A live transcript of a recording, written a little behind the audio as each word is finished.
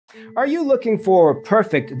Are you looking for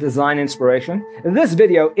perfect design inspiration? This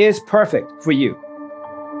video is perfect for you.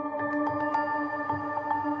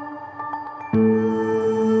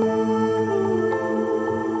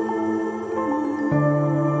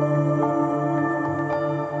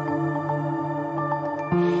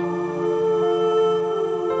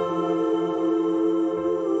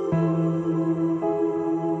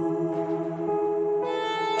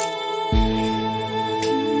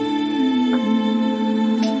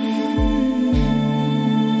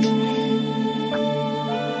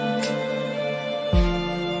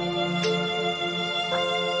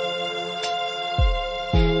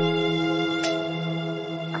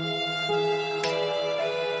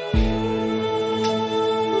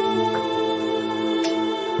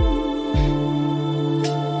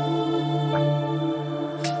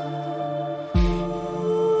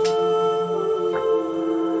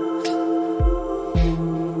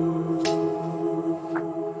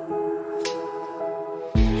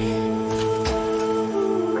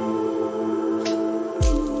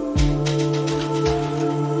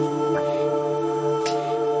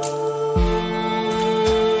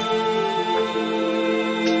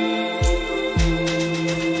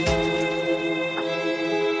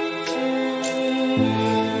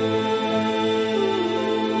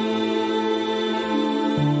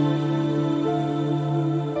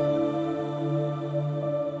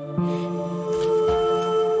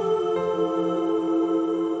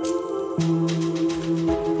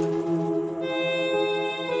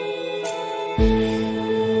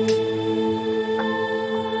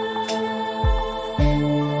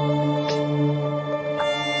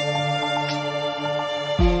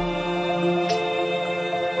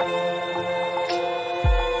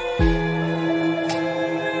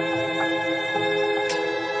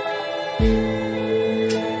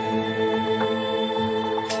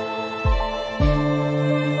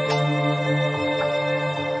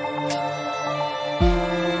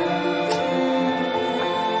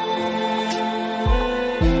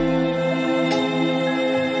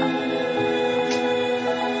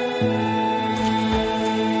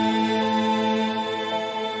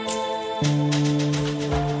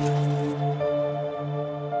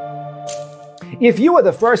 If you are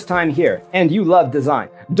the first time here and you love design,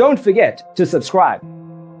 don't forget to subscribe.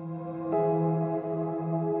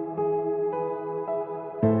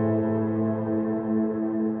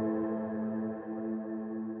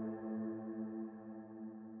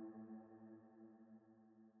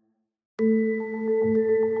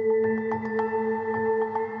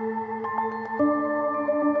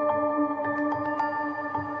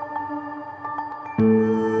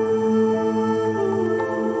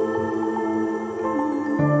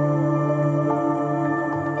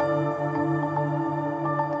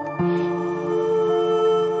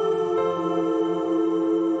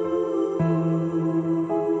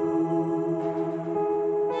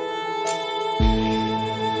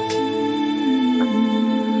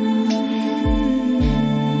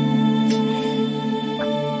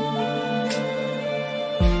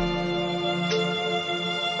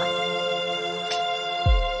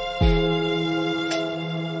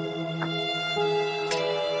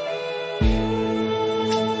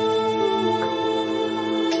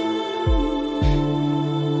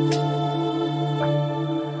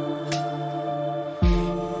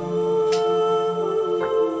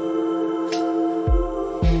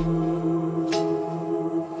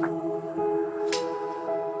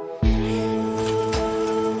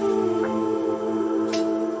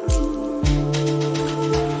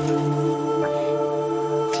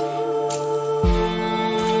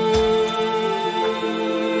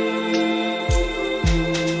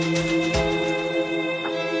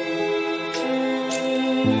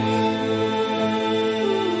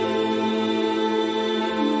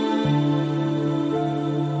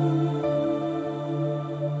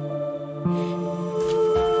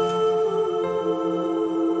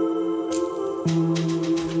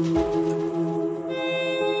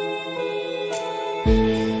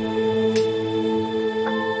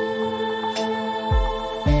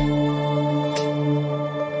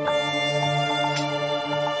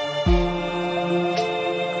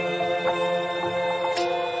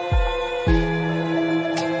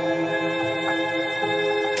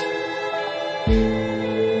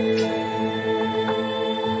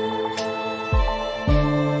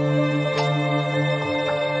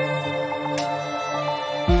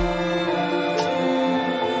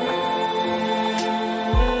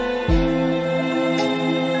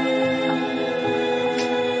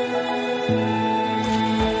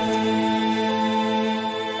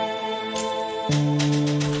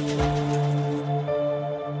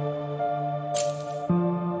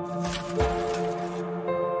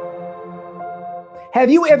 Have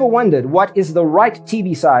you ever wondered what is the right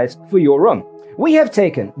TV size for your room? We have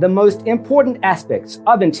taken the most important aspects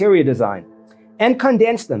of interior design and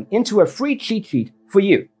condensed them into a free cheat sheet for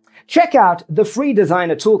you. Check out the free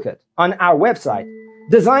designer toolkit on our website,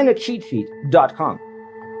 designercheatsheet.com.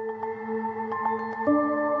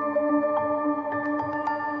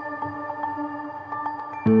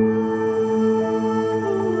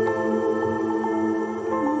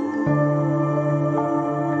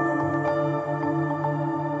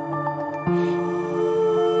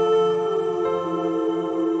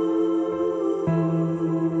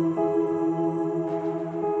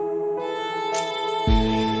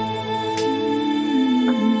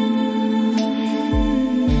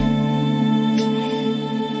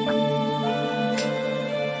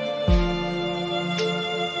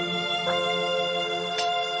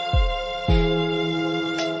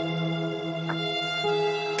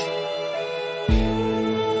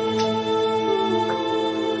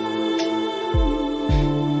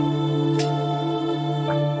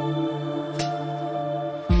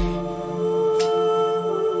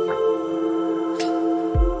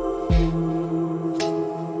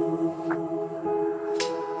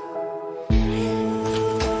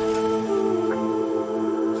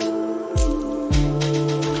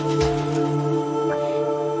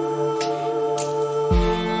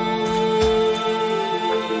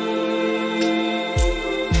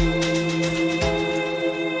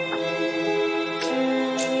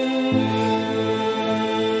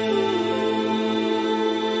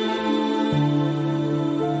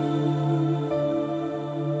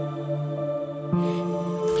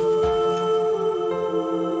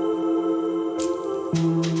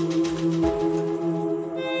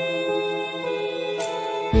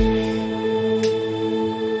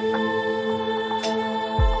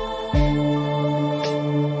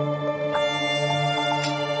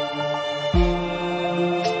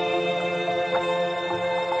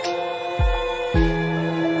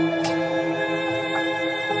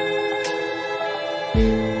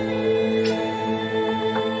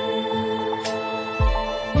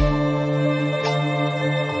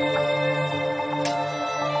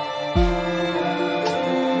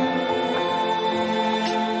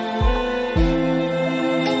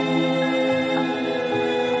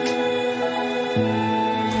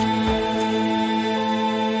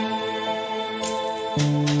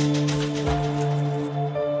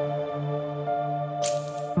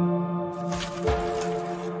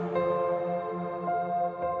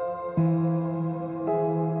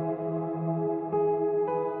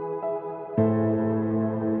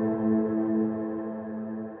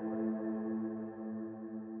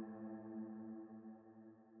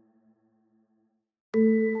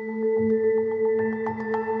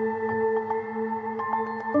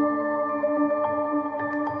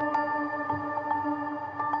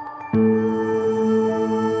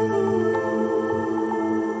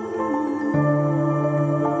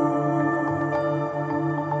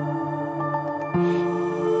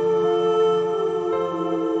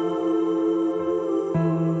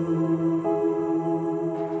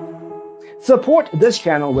 Support this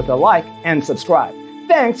channel with a like and subscribe.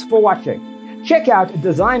 Thanks for watching. Check out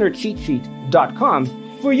designercheatsheet.com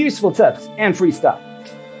for useful tips and free stuff.